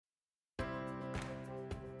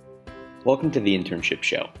Welcome to the Internship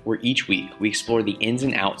Show, where each week we explore the ins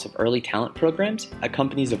and outs of early talent programs at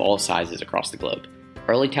companies of all sizes across the globe.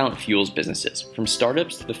 Early talent fuels businesses, from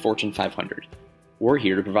startups to the Fortune 500. We're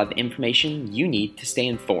here to provide the information you need to stay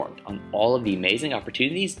informed on all of the amazing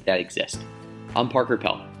opportunities that exist. I'm Parker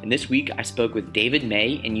Pell, and this week I spoke with David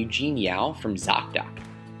May and Eugene Yao from Zocdoc.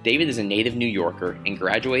 David is a native New Yorker and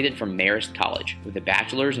graduated from Marist College with a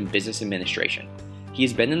bachelor's in business administration. He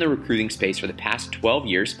has been in the recruiting space for the past 12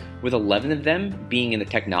 years, with 11 of them being in the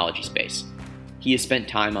technology space. He has spent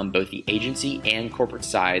time on both the agency and corporate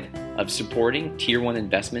side of supporting Tier 1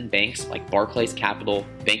 investment banks like Barclays Capital,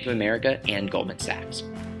 Bank of America, and Goldman Sachs.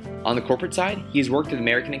 On the corporate side, he has worked at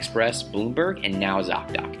American Express, Bloomberg, and now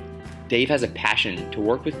Zocdoc. Dave has a passion to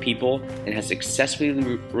work with people and has successfully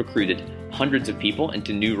recruited hundreds of people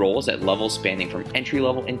into new roles at levels spanning from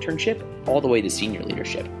entry-level internship all the way to senior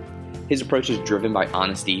leadership. His approach is driven by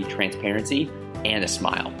honesty, transparency, and a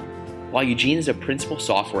smile. While Eugene is a principal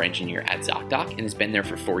software engineer at Zocdoc and has been there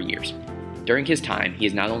for 4 years. During his time, he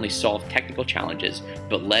has not only solved technical challenges,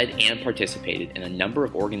 but led and participated in a number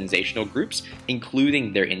of organizational groups,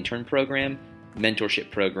 including their intern program,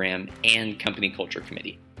 mentorship program, and company culture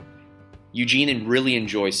committee. Eugene really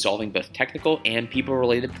enjoys solving both technical and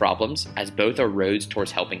people-related problems, as both are roads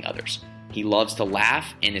towards helping others. He loves to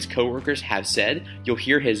laugh, and his coworkers have said you'll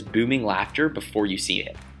hear his booming laughter before you see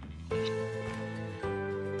it.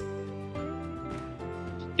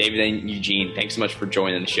 David and Eugene, thanks so much for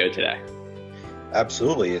joining the show today.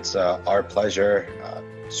 Absolutely. It's our pleasure.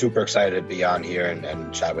 Super excited to be on here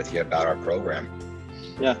and chat with you about our program.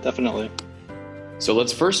 Yeah, definitely. So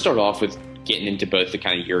let's first start off with getting into both the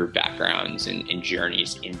kind of your backgrounds and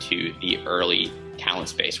journeys into the early talent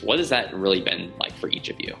space. What has that really been like for each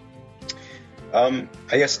of you? I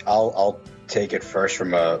guess I'll take it first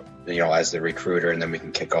from as the recruiter, and then we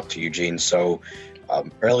can kick off to Eugene. So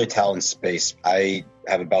early talent space, I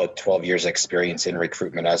have about 12 years experience in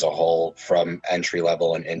recruitment as a whole, from entry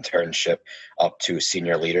level and internship up to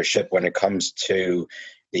senior leadership. When it comes to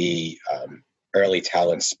the early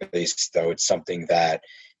talent space, though, it's something that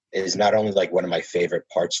is not only like one of my favorite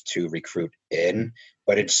parts to recruit in,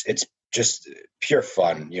 but it's just pure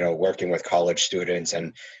fun, working with college students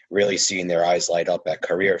and really seeing their eyes light up at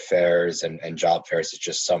career fairs and job fairs is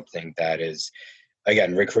just something that is,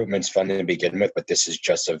 again, recruitment's fun to begin with, but this is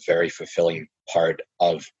just a very fulfilling part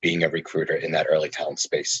of being a recruiter in that early talent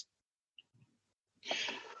space.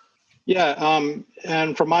 Yeah,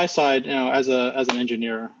 and from my side, as an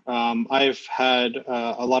engineer, I've had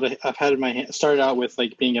started out with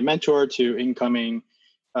like being a mentor to incoming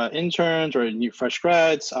interns or new fresh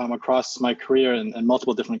grads across my career in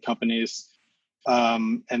multiple different companies.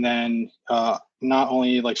 And then not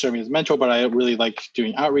only like serving as a mentor, but I really like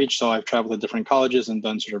doing outreach. So I've traveled to different colleges and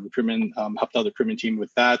done sort of recruitment, helped out the recruitment team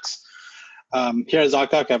with that. Here at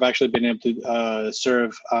Zocdoc, I've actually been able to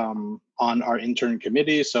serve on our intern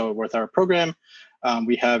committee. So with our program,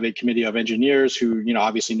 we have a committee of engineers who,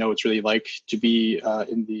 obviously know what it's really like to be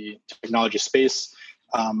in the technology space.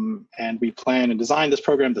 And we plan and design this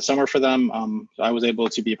program this summer for them. I was able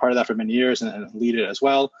to be a part of that for many years and lead it as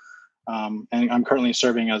well. And I'm currently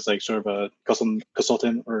serving as like sort of a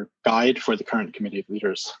consultant or guide for the current committee of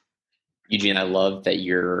leaders. Eugene, I love that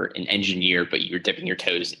you're an engineer, but you're dipping your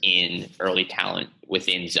toes in early talent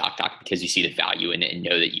within Zocdoc because you see the value in it and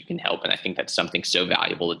know that you can help. And I think that's something so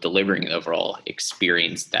valuable to delivering an overall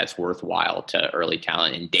experience that's worthwhile to early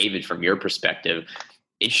talent. And David, from your perspective,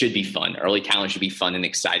 it should be fun. Early talent should be fun and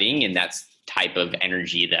exciting. And that's type of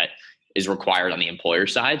energy that is required on the employer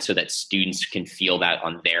side so that students can feel that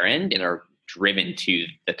on their end and are driven to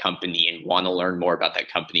the company and want to learn more about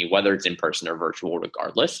that company, whether it's in person or virtual,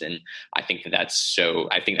 regardless. And I think that's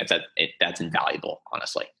invaluable,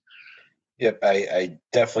 honestly. Yep. I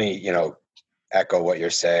definitely, echo what you're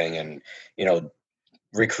saying. And,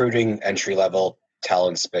 recruiting entry-level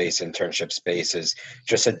talent space, internship space is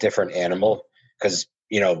just a different animal because,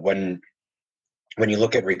 when you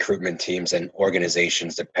look at recruitment teams and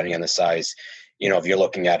organizations, depending on the size, if you're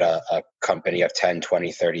looking at a company of 10,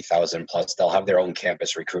 20, 30,000 plus, they'll have their own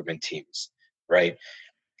campus recruitment teams, right?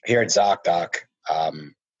 Here at Zocdoc,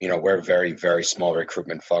 we're a very, very small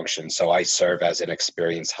recruitment function. So I serve as an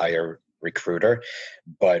experienced hire recruiter.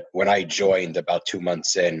 But when I joined about 2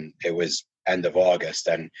 months in, it was end of August.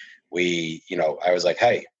 And I was like,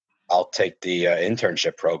 hey, I'll take the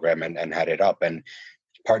internship program and head it up. And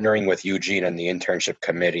partnering with Eugene and the internship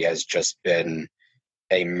committee has just been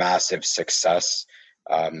a massive success.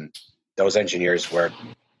 Those engineers work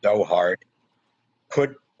so hard.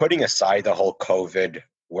 Putting aside the whole COVID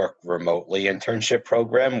work remotely internship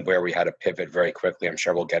program where we had to pivot very quickly, I'm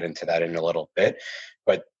sure we'll get into that in a little bit.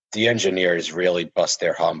 But the engineers really bust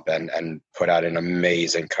their hump and put out an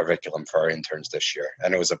amazing curriculum for our interns this year.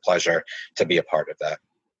 And it was a pleasure to be a part of that.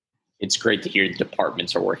 It's great to hear the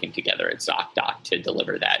departments are working together at Zocdoc to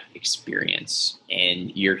deliver that experience.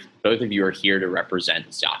 And both of you are here to represent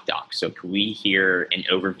Zocdoc. So can we hear an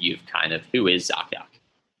overview of kind of who is Zocdoc?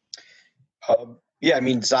 Yeah, I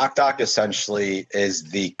mean, Zocdoc essentially is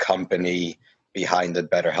the company behind the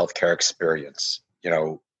better healthcare experience.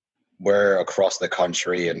 We're across the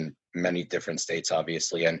country in many different states,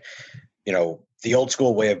 obviously. And, the old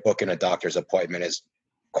school way of booking a doctor's appointment is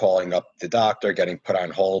calling up the doctor, getting put on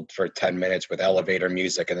hold for 10 minutes with elevator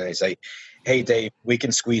music. And then they say, hey, Dave, we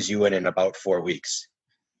can squeeze you in about 4 weeks.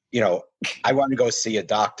 I want to go see a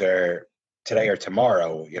doctor today or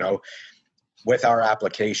tomorrow. With our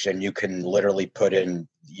application, you can literally put in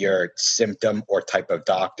your symptom or type of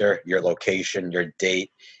doctor, your location, your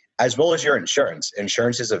date, as well as your insurance.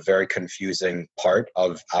 Insurance is a very confusing part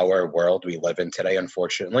of our world we live in today,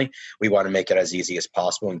 unfortunately. We want to make it as easy as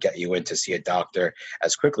possible and get you in to see a doctor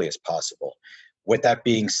as quickly as possible. With that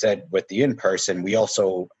being said, with the in-person, we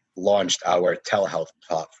also launched our telehealth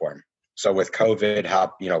platform. So with COVID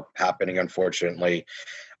happening, unfortunately,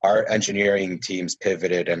 our engineering teams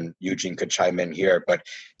pivoted, and Eugene could chime in here, but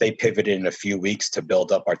they pivoted in a few weeks to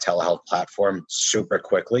build up our telehealth platform super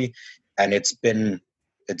quickly. And it's been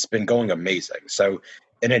going amazing. So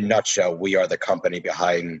in a nutshell, we are the company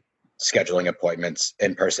behind scheduling appointments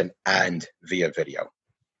in person and via video.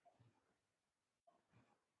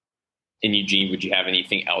 And Eugene, would you have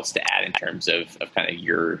anything else to add in terms of kind of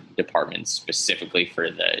your department specifically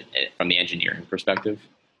from the engineering perspective?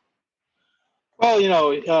 Well,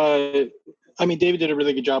 David did a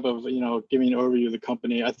really good job of, giving an overview of the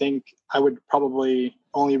company. I think I would probably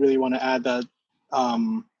only really want to add that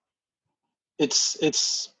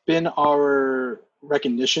it's been our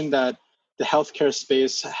recognition that the healthcare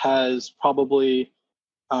space has probably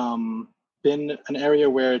been an area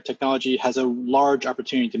where technology has a large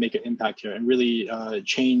opportunity to make an impact here and really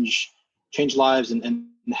change lives and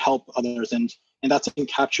help others. And that's been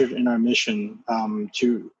captured in our mission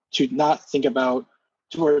to not think about,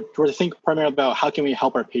 to think primarily about how can we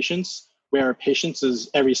help our patients, where our patients is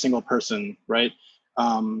every single person, right?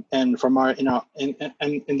 And from in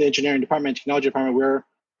the engineering department, technology department, we're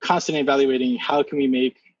constantly evaluating how can we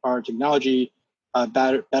make our technology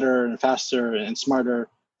better and faster and smarter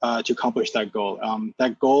to accomplish that goal.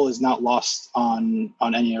 That goal is not lost on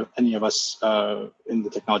any of us in the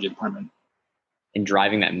technology department. And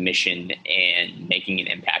driving that mission and making an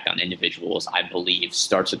impact on individuals, I believe,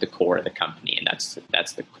 starts at the core of the company, and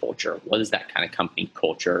that's the culture. What does that kind of company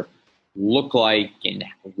culture look like, and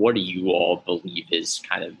what do you all believe is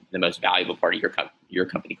kind of the most valuable part of your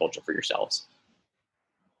company culture for yourselves?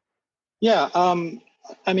 Yeah,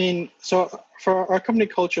 so for our company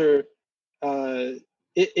culture,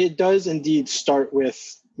 it does indeed start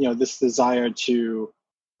with this desire to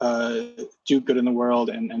do good in the world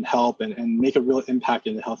and help and make a real impact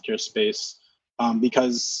in the healthcare space,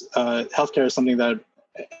 because healthcare is something that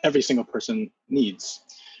every single person needs.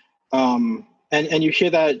 And you hear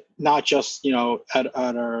that not just at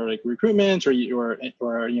our recruitments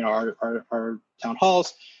or our town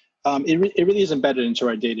halls. It really is embedded into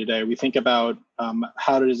our day to day. We think about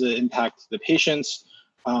how does it impact the patients?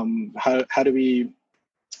 How do we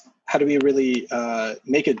really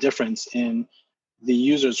make a difference in the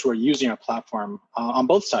users who are using our platform on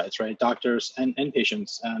both sides, right? Doctors and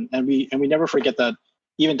patients, and we never forget that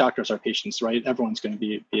even doctors are patients, right? Everyone's going to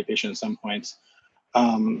be a patient at some point,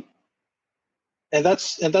 and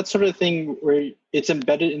that's sort of the thing where it's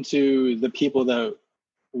embedded into the people that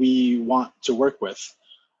we want to work with.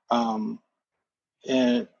 And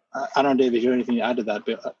I don't know, Dave, if you have anything to add to that,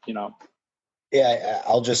 but Yeah,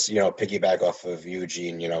 I'll just piggyback off of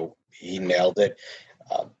Eugene. He nailed it.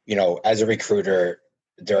 As a recruiter,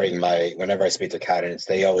 whenever I speak to candidates,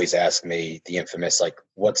 they always ask me the infamous, like,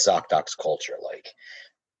 what's Zocdoc's culture like?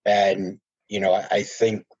 And, I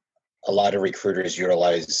think a lot of recruiters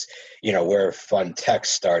utilize, we're a fun tech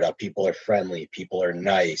startup. People are friendly. People are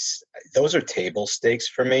nice. Those are table stakes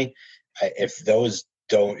for me. If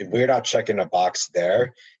we're not checking a box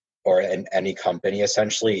there or in any company,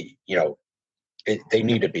 essentially, they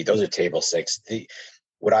need to be. Those are table stakes.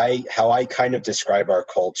 How I kind of describe our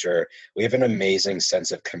culture, we have an amazing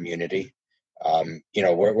sense of community.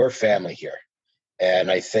 We're family here,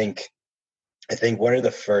 and I think one of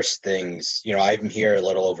the first things, I'm here a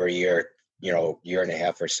little over a year, year and a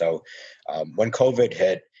half or so. When COVID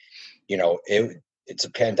hit, it's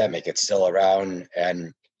a pandemic. It's still around,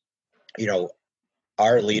 and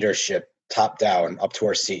our leadership, top down, up to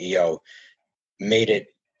our CEO, made it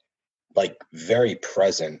like very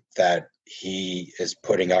present that he is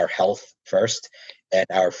putting our health first and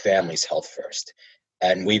our family's health first.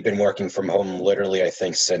 And we've been working from home literally, I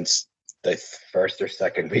think, since the first or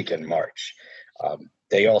second week in March.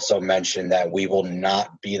 They also mentioned that we will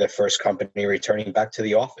not be the first company returning back to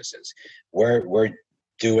the offices. We're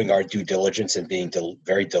doing our due diligence and being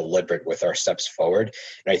very deliberate with our steps forward.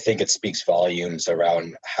 And I think it speaks volumes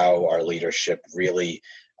around how our leadership really,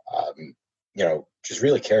 just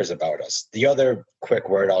really cares about us. The other quick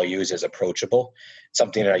word I'll use is approachable. It's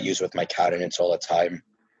something that I use with my candidates all the time.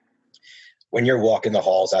 When you're walking the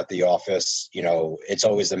halls at the office, it's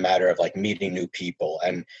always a matter of like meeting new people,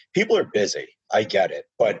 and people are busy. I get it.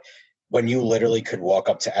 But when you literally could walk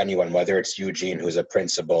up to anyone, whether it's Eugene, who's a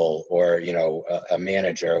principal, or, a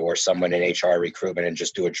manager or someone in HR recruitment, and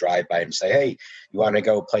just do a drive-by and say, hey, you want to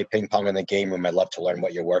go play ping pong in the game room? I'd love to learn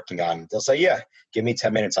what you're working on. They'll say, yeah, give me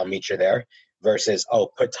 10 minutes. I'll meet you there, versus, oh,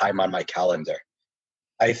 put time on my calendar.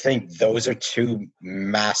 I think those are two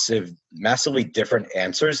massively different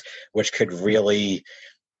answers, which could really,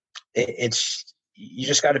 you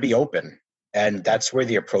just got to be open. And that's where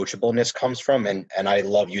the approachableness comes from. And I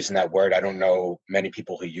love using that word. I don't know many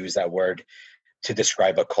people who use that word to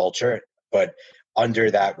describe a culture, but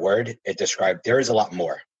under that word, there is a lot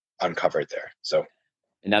more uncovered there. So.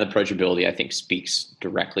 And that approachability, I think, speaks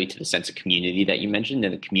directly to the sense of community that you mentioned.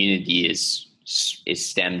 And the community is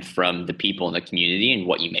stemmed from the people in the community and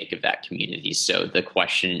what you make of that community. So the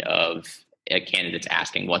question of a candidate's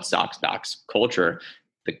asking what's Zocdoc's culture,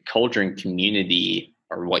 the culture and community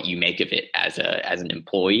are what you make of it as an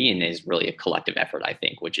employee, and is really a collective effort, I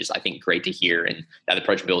think, which is, I think, great to hear. And that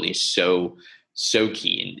approachability is so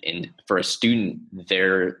key. And for a student,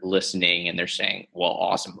 they're listening and they're saying, well,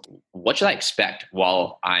 awesome. What should I expect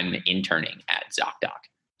while I'm interning at Zocdoc?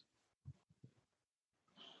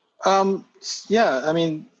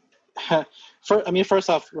 First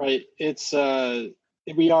off, right, it's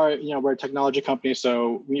we're a technology company,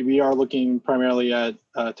 so we are looking primarily at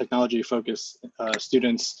technology focused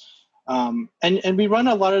students, and we run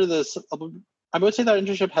a lot of this. I would say that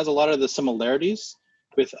internship has a lot of the similarities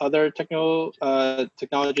with other technology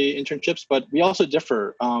internships, but we also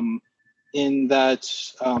differ in that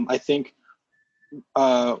I think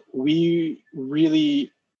we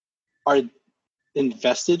really are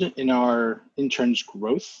invested in our interns'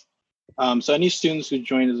 growth. So any students who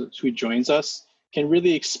joins us can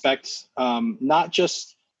really expect not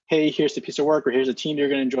just, hey, here's the piece of work or here's a team you're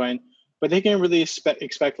going to join, but they can really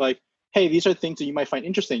expect like, hey, these are things that you might find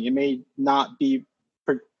interesting. It may not be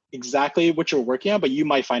exactly what you're working on, but you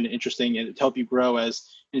might find it interesting and to help you grow as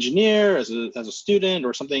an engineer, as a student,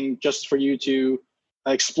 or something just for you to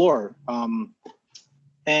explore.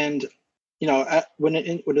 And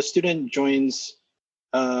when a student joins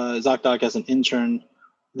Zocdoc as an intern,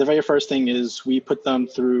 the very first thing is we put them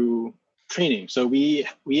through training. So we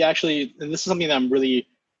actually, and this is something that I'm really,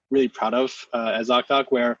 really proud of at Zocdoc,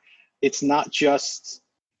 where it's not just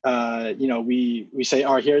we say,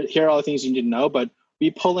 all right, here are all the things you need to know, but we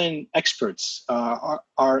pull in experts are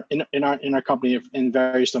in our company in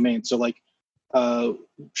various domains. So like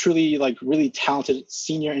truly like really talented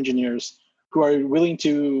senior engineers who are willing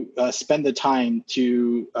to spend the time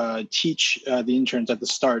to teach the interns at the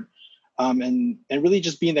start, and really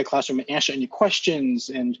just be in the classroom and answer any questions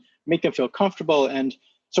and make them feel comfortable. And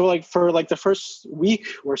so like for like the first week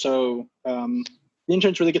or so, the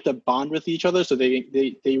interns really get to bond with each other. So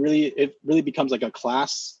it really becomes like a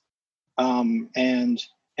class, and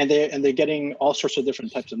they're getting all sorts of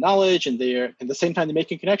different types of knowledge, and they're at the same time they're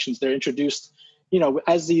making connections. They're introduced,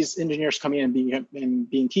 as these engineers come in and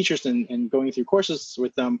being teachers and going through courses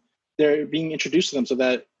with them, they're being introduced to them so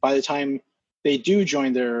that by the time they do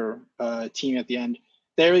join their team at the end,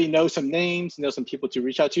 they already know some names, know some people to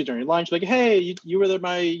reach out to during lunch. Like, hey, you were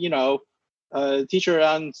my, teacher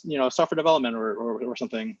on, software development or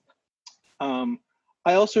something. I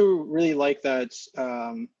also really like that.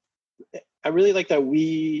 I really like that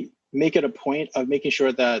we make it a point of making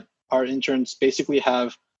sure that our interns basically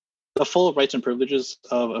have the full rights and privileges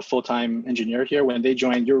of a full-time engineer here. When they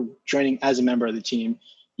join, you're joining as a member of the team.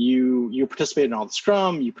 You participate in all the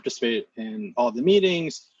Scrum, you participate in all the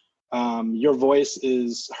meetings. Your voice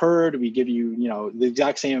is heard. We give you, the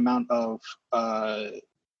exact same amount of,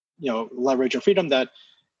 leverage and freedom that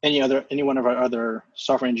any one of our other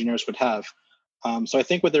software engineers would have. So I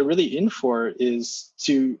think what they're really in for is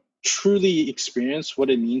to truly experience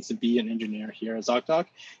what it means to be an engineer here at Zocdoc.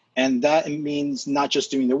 And that means not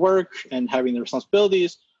just doing the work and having the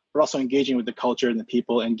responsibilities, but also engaging with the culture and the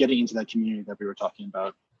people and getting into that community that we were talking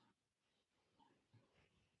about.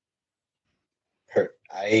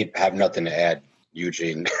 I have nothing to add.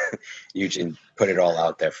 Eugene Eugene put it all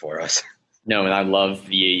out there for us. No, and I love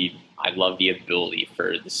the ability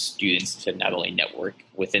for the students to not only network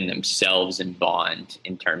within themselves and bond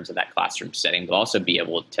in terms of that classroom setting, but also be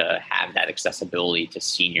able to have that accessibility to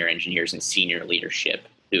senior engineers and senior leadership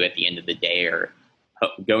who at the end of the day are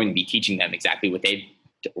going to be teaching them exactly what they've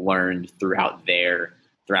learned throughout their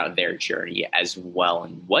journey as well.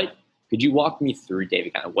 And what could you walk me through,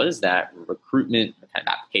 David, kind of what does that recruitment kind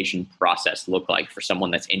of application process look like for someone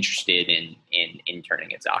that's interested in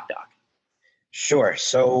interning at Zocdoc? Sure.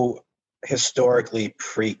 So historically,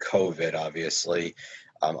 pre-COVID, obviously,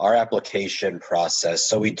 our application process.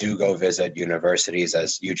 So we do go visit universities,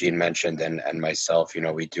 as Eugene mentioned, and myself.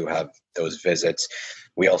 We do have those visits.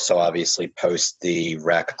 We also obviously post the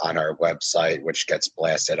rec on our website, which gets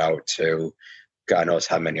blasted out to God knows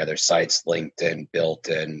how many other sites, LinkedIn,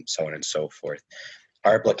 Built-in, so on and so forth.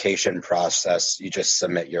 Our application process, you just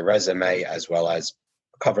submit your resume as well as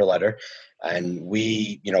a cover letter. And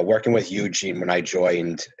we, working with Eugene when I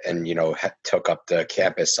joined and, took up the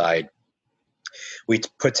campus side, we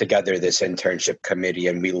put together this internship committee,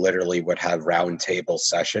 and we literally would have roundtable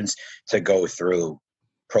sessions to go through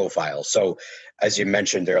profiles. So as you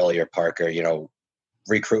mentioned earlier, Parker,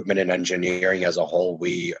 recruitment and engineering as a whole,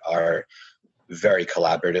 we are very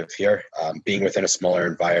collaborative here. Being within a smaller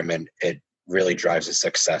environment, it really drives the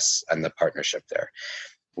success and the partnership there.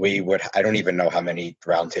 I don't even know how many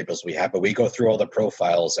roundtables we have, but we go through all the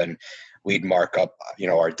profiles and we'd mark up,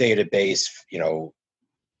 our database,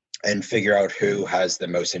 and figure out who has the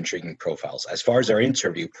most intriguing profiles. As far as our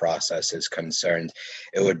interview process is concerned,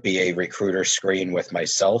 it would be a recruiter screen with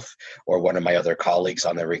myself or one of my other colleagues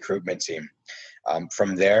on the recruitment team.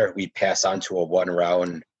 From there, we pass on to a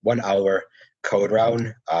 1 hour code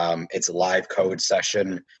round. It's a live code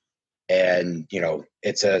session, and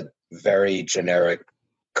it's a very generic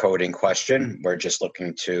coding question. We're just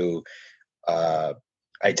looking to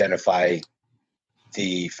identify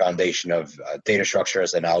the foundation of data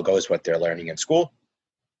structures and algos, what they're learning in school.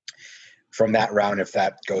 From that round, if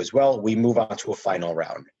that goes well, we move on to a final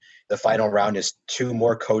round. The final round is 2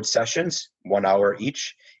 more code sessions, 1 hour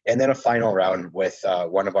each, and then a final round with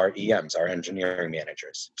one of our EMs, our engineering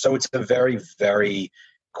managers. So it's a very, very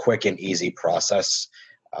quick and easy process.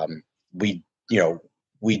 We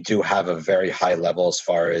do have a very high level as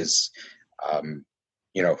far as,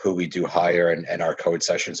 who we do hire and our code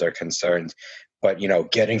sessions are concerned. But,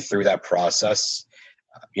 getting through that process,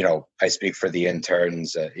 I speak for the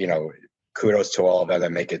interns, kudos to all of them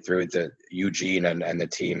that make it through. Eugene and the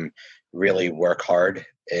team really work hard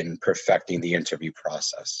in perfecting the interview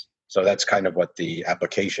process. So that's kind of what the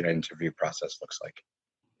application interview process looks like.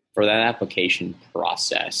 For that application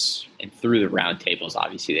process and through the roundtables,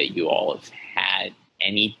 obviously, that you all have had,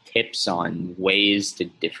 any tips on ways to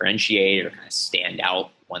differentiate or kind of stand out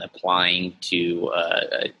when applying to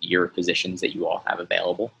your positions that you all have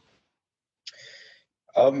available?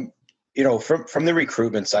 From the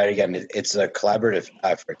recruitment side, again, it's a collaborative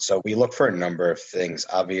effort. So we look for a number of things.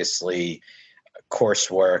 Obviously,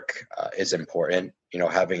 coursework is important.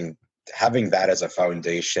 Having that as a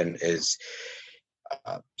foundation is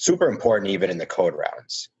super important, even in the code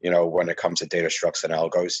rounds. When it comes to data structs and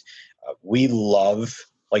algos, we love,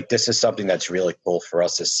 this is something that's really cool for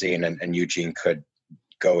us to see, and Eugene could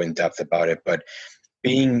go in depth about it. But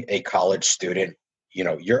being a college student,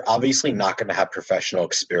 you're obviously not going to have professional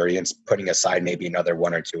experience, putting aside maybe another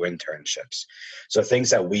 1 or 2 internships. So things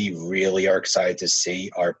that we really are excited to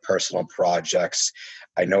see are personal projects.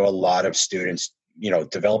 I know a lot of students,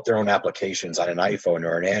 develop their own applications on an iPhone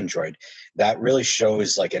or an Android. That really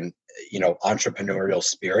shows an entrepreneurial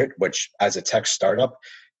spirit, which as a tech startup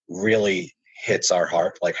really hits our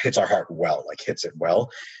heart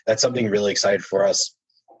well. That's something really exciting for us.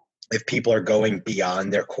 If people are going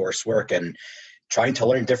beyond their coursework and trying to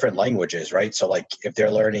learn different languages, right? So if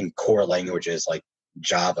they're learning core languages like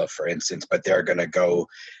Java, for instance, but they're going to go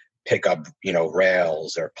pick up,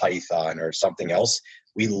 Rails or Python or something else,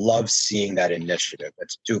 we love seeing that initiative.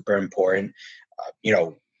 It's super important.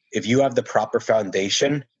 If you have the proper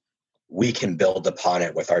foundation, we can build upon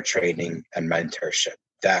it with our training and mentorship.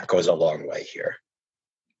 That goes a long way here.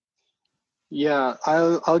 Yeah,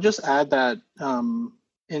 I'll just add that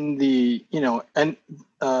in the,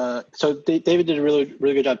 so David did a really,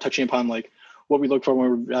 really good job touching upon what we look for when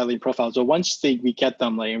we're evaluating profiles. So once we get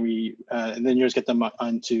them, and then you just get them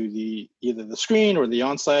onto either the screen or the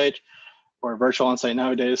onsite or virtual onsite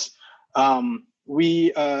nowadays. There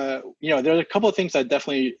are a couple of things that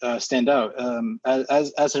definitely stand out.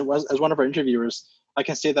 As one of our interviewers, I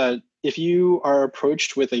can say that if you are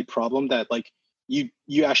approached with a problem that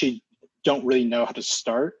you actually don't really know how to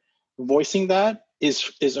start, voicing that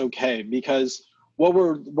is okay, because what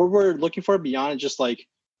we're looking for beyond just like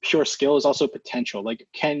pure skill is also potential. Like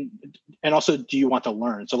and also, do you want to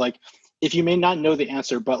learn? So like, if you may not know the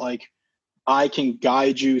answer, but like I can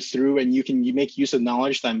guide you through, and you make use of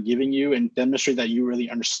knowledge that I'm giving you and demonstrate that you really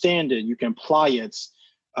understand it. You can apply it.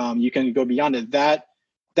 You can go beyond it. That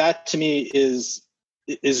to me is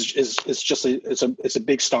just it's a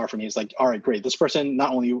big star for me. It's like, all right, great. This person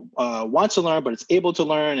not only wants to learn, but it's able to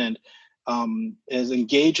learn, and is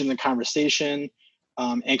engaged in the conversation,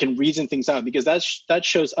 and can reason things out, because that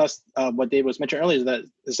shows us what Dave was mentioning earlier,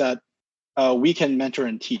 is that we can mentor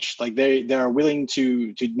and teach. Like they are willing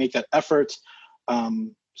to make that effort.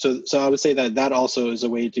 So I would say that also is a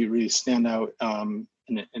way to really stand out in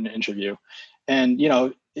an interview. And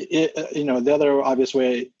the other obvious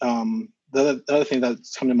way, the other thing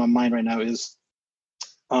that's coming to my mind right now is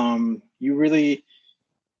you really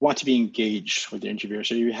want to be engaged with the interviewer.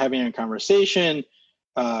 So you're having a conversation,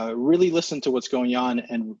 really listen to what's going on,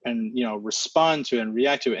 and respond to it and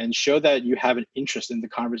react to it, and show that you have an interest in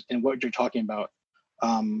the in what you're talking about,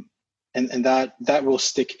 and that will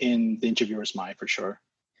stick in the interviewer's mind for sure.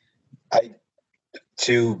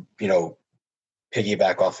 To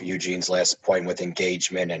piggyback off of Eugene's last point with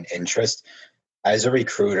engagement and interest, as a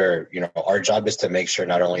recruiter, our job is to make sure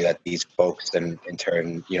not only that these folks and in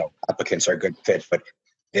turn, applicants are a good fit, but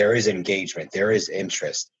there is engagement, there is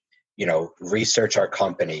interest. Research our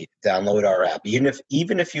company, download our app.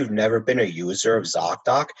 Even if you've never been a user of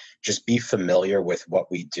Zocdoc, just be familiar with what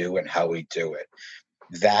we do and how we do it.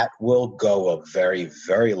 That will go a very,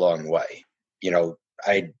 very long way.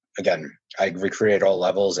 I recruit at all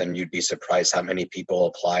levels, and you'd be surprised how many people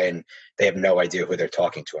apply and they have no idea who they're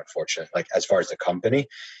talking to, unfortunately, like as far as the company.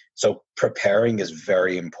 So preparing is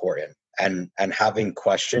very important, and having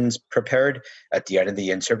questions prepared at the end of the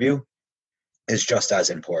interview is just as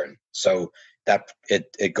important. So that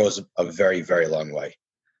it goes a very, very long way.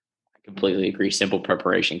 I completely agree. Simple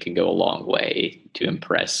preparation can go a long way to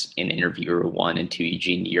impress an interviewer. One, and two,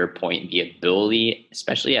 Eugene, to your point, the ability,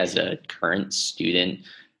 especially as a current student,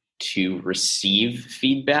 to receive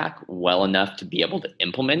feedback well enough to be able to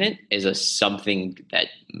implement it is something that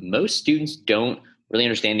most students don't really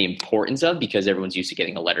understand the importance of, because everyone's used to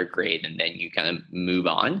getting a letter grade and then you kind of move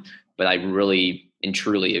on. But I really and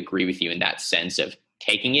truly agree with you in that sense of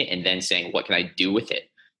taking it and then saying, what can I do with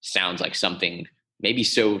it? Sounds like something maybe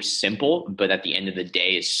so simple, but at the end of the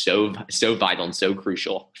day is so vital and so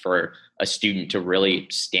crucial for a student to really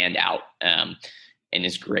stand out. And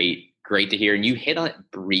it's great to hear. And you hit on it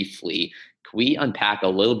briefly. Can we unpack a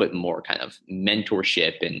little bit more kind of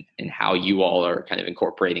mentorship and how you all are kind of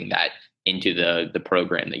incorporating that into the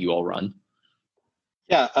program that you all run?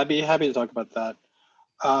 Yeah, I'd be happy to talk about that.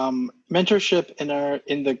 Mentorship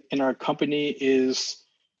in our company is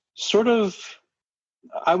sort of,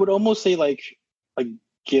 I would almost say like a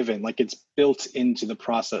given, like it's built into the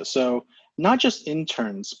process. So not just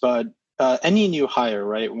interns, but any new hire,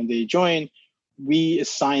 right? When they join, we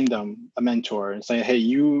assign them a mentor and say, hey,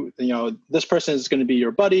 this person is going to be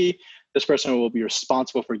your buddy. This person will be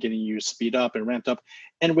responsible for getting you speed up and ramped up.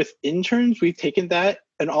 And with interns, we've taken that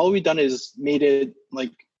and all we've done is made it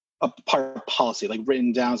like a part of policy, like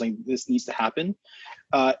written down, like this needs to happen.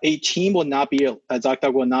 A team will not be,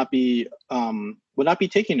 Zocdoc will not be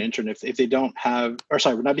taking an intern if they don't have,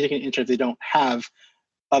 will not be taking an intern if they don't have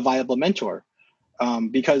a viable mentor.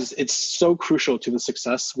 Because it's so crucial to the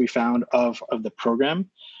success we found of the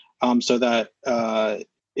program, so that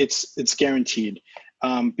it's guaranteed.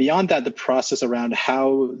 Beyond that, the process around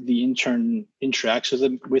how the intern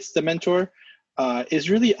interacts with the mentor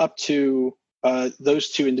is really up to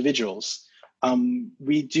those two individuals.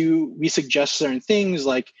 We suggest certain things,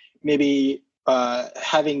 like maybe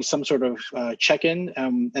having some sort of check-in,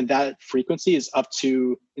 and that frequency is up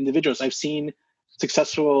to individuals. I've seen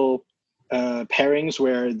successful pairings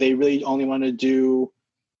where they really only want to do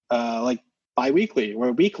like bi-weekly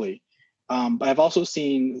or weekly. But I've also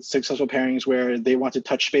seen successful pairings where they want to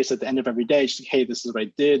touch base at the end of every day, just like, hey, this is what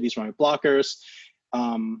I did, these are my blockers.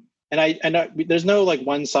 And I know there's no like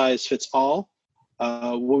one size fits all.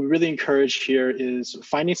 What we really encourage here is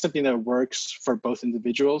finding something that works for both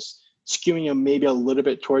individuals, skewing them maybe a little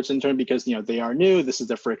bit towards intern because they are new, this is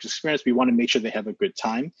their first experience. We want to make sure they have a good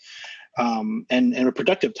time. And a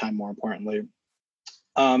productive time, more importantly.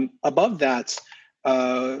 Above that,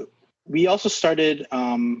 we also started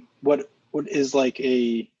what is like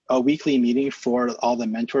a weekly meeting for all the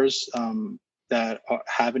mentors that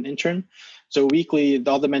have an intern. So weekly,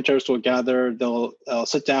 all the mentors will gather, they'll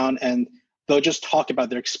sit down and they'll just talk about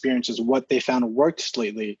their experiences, what they found worked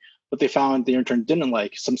lately, what they found the intern didn't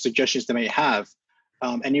like, some suggestions they may have.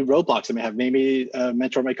 any roadblocks they may have. Maybe a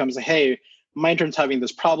mentor might come and say, hey, my intern's having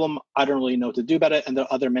this problem. I don't really know what to do about it. And the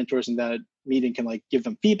other mentors in that meeting can like give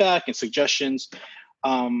them feedback and suggestions.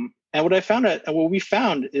 And what we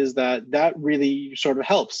found is that really sort of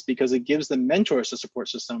helps because it gives the mentors a support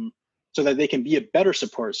system so that they can be a better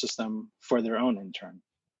support system for their own intern.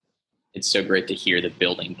 It's so great to hear the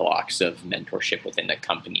building blocks of mentorship within the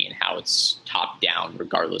company and how it's top down,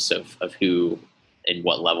 regardless of who and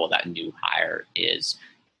what level that new hire is.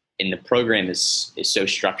 And the program is so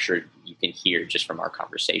structured, you can hear just from our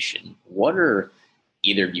conversation. What are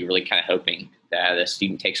either of you really kind of hoping that a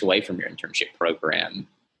student takes away from your internship program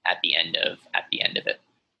at the end of it?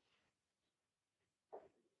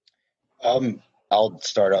 I'll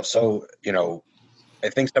start off. So, I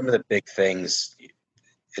think some of the big things,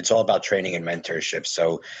 it's all about training and mentorship.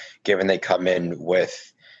 So given they come in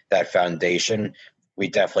with that foundation, we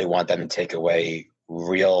definitely want them to take away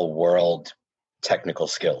real world technical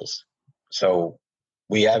skills. So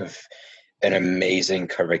we have an amazing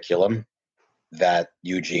curriculum that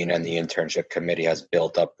Eugene and the internship committee has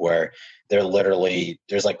built up where there's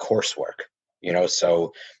like coursework,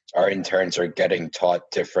 so our interns are getting taught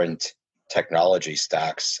different technology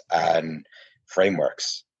stacks and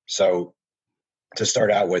frameworks. So to start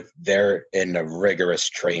out with, they're in a rigorous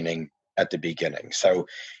training at the beginning. So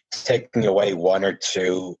taking away one or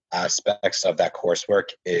two aspects of that coursework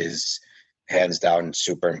is hands down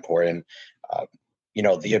super important.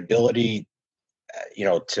 The ability,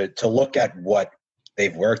 to look at what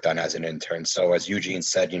they've worked on as an intern. So as Eugene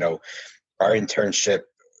said, our internship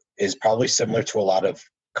is probably similar to a lot of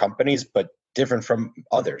companies, but different from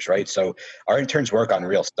others, right? So our interns work on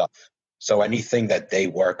real stuff. So anything that they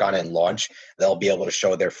work on and launch, they'll be able to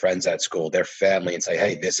show their friends at school, their family, and say,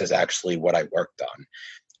 hey, this is actually what I worked on.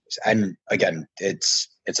 And again, it's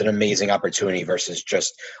an amazing opportunity versus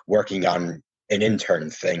just working on an intern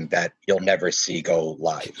thing that you'll never see go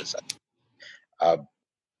live.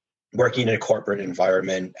 Working in a corporate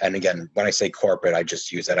environment, and again, when I say corporate, I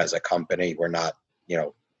just use that as a company. We're not,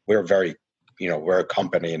 we're very, we're a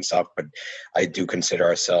company and stuff, but I do consider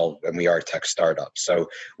ourselves, and we are a tech startup. So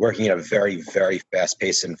working in a very, very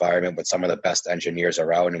fast-paced environment with some of the best engineers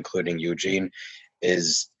around, including Eugene,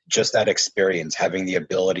 is just that experience, having the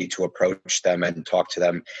ability to approach them and talk to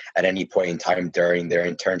them at any point in time during their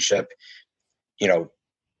internship.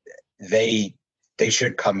 They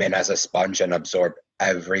should come in as a sponge and absorb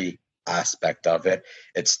every aspect of it.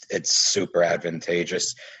 It's super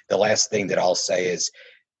advantageous. The last thing that I'll say is,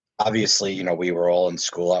 obviously, we were all in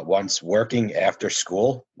school at once. Working after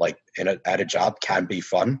school, like at a job, can be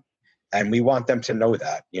fun. And we want them to know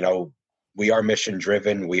that, we are mission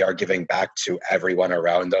driven. We are giving back to everyone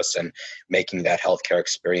around us and making that healthcare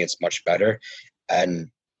experience much better.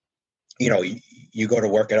 And, you go to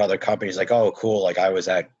work at other companies like, oh, cool. Like I was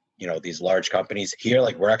at, these large companies here,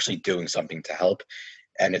 like we're actually doing something to help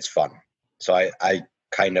and it's fun. So I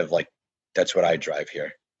kind of like, that's what I drive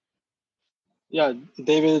here. Yeah,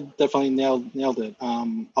 David definitely nailed it.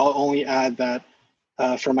 I'll only add that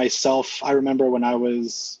for myself, I remember when I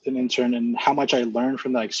was an intern and how much I learned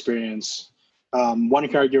from that experience. One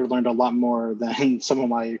can argue I learned a lot more than some of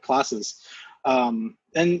my classes. And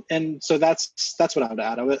so that's what I would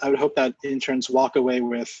add. I would hope that interns walk away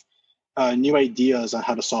with new ideas on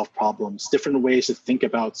how to solve problems, different ways to think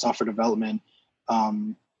about software development.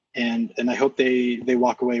 And I hope they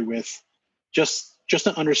walk away with just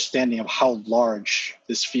an understanding of how large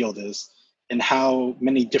this field is and how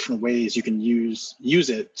many different ways you can use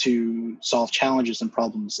it to solve challenges and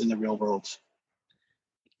problems in the real world.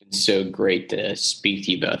 It's so great to speak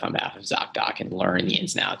to you both on behalf of Zocdoc and learn the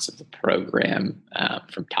ins and outs of the program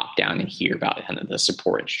from top down and hear about kind of the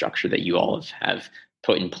support and structure that you all have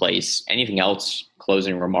put in place. Anything else,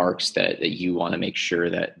 closing remarks that you want to make sure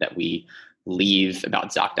that we leave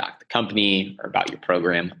about Zocdoc, the company, or about your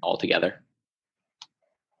program altogether?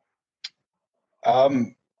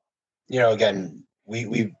 Again,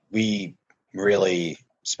 we really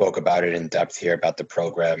spoke about it in depth here about the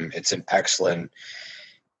program. It's an excellent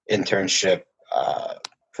internship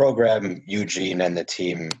program. Eugene and the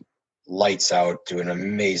team lights out, do an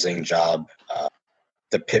amazing job.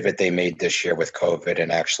 The pivot they made this year with COVID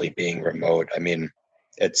and actually being remote, I mean,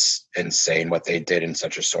 it's insane what they did in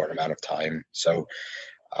such a short amount of time. So,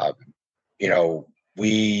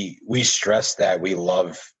 we stress that we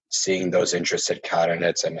love seeing those interested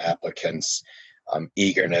candidates and applicants,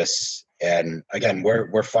 eagerness. And again,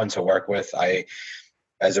 we're fun to work with.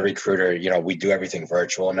 As a recruiter, we do everything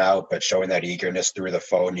virtual now, but showing that eagerness through the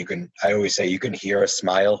phone, I always say you can hear a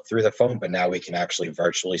smile through the phone, but now we can actually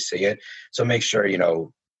virtually see it. So make sure,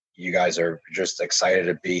 you guys are just excited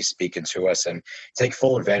to be speaking to us and take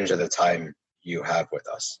full advantage of the time you have with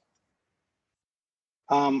us.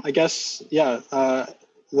 I guess,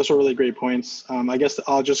 those are really great points. I guess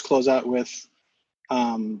I'll just close out with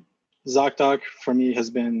Zocdoc for me has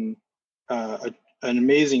been an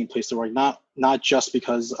amazing place to work, not just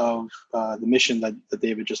because of the mission that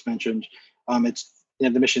David just mentioned.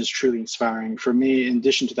 The mission is truly inspiring. For me, in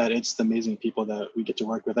addition to that, it's the amazing people that we get to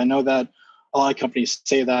work with. I know that a lot of companies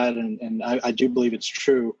say that, and I do believe it's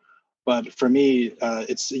true. But for me,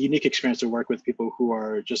 it's a unique experience to work with people who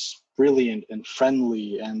are just brilliant and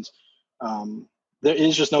friendly. And there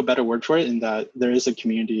is just no better word for it in that there is a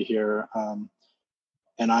community here.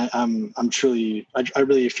 And I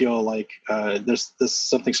really feel like there's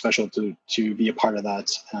something special to be a part of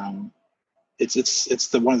that.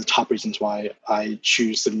 It's one of the top reasons why I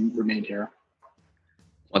choose to remain here.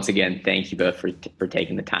 Once again, thank you both for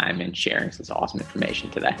taking the time and sharing such awesome information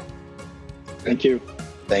today. Thank you.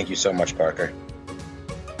 Thank you so much, Parker.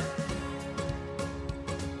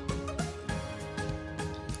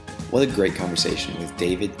 What a great conversation with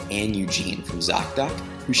David and Eugene from Zocdoc,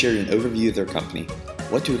 who shared an overview of their company,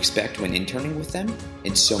 what to expect when interning with them,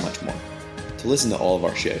 and so much more. To listen to all of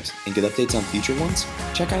our shows and get updates on future ones,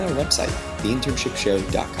 check out our website,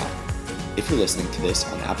 theinternshipshow.com. If you're listening to this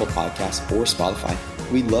on Apple Podcasts or Spotify,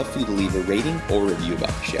 we'd love for you to leave a rating or review about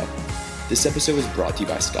the show. This episode is brought to you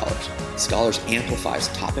by Scholars. Scholars amplifies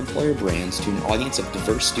top employer brands to an audience of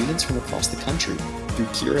diverse students from across the country through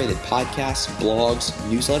curated podcasts, blogs,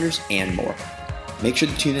 newsletters, and more. Make sure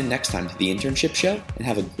to tune in next time to The Internship Show and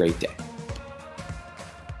have a great day.